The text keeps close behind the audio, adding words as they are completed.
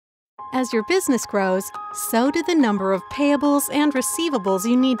As your business grows, so do the number of payables and receivables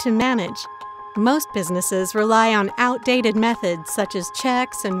you need to manage. Most businesses rely on outdated methods such as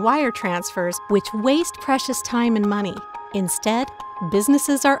checks and wire transfers, which waste precious time and money. Instead,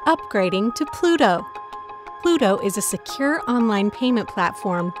 businesses are upgrading to Plooto. Plooto is a secure online payment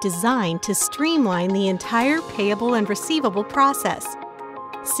platform designed to streamline the entire payable and receivable process.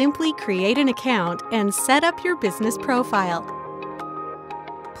 Simply create an account and set up your business profile.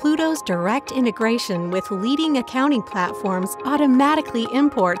 Plooto's direct integration with leading accounting platforms automatically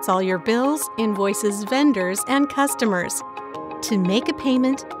imports all your bills, invoices, vendors, and customers. To make a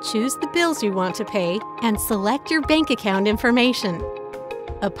payment, choose the bills you want to pay and select your bank account information.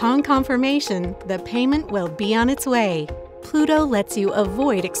 Upon confirmation, the payment will be on its way. Plooto lets you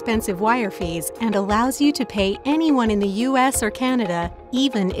avoid expensive wire fees and allows you to pay anyone in the US or Canada,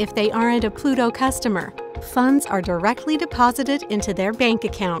 even if they aren't a Plooto customer. Funds are directly deposited into their bank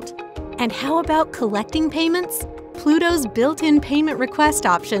account. And how about collecting payments? Plooto's built-in payment request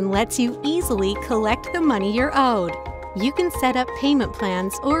option lets you easily collect the money you're owed. You can set up payment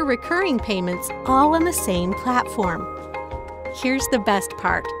plans or recurring payments all on the same platform. Here's the best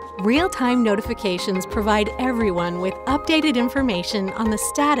part. Real-time notifications provide everyone with updated information on the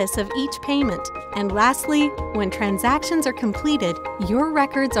status of each payment. And lastly, when transactions are completed, your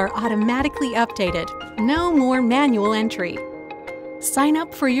records are automatically updated. No more manual entry. Sign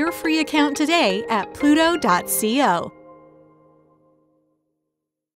up for your free account today at plooto.co.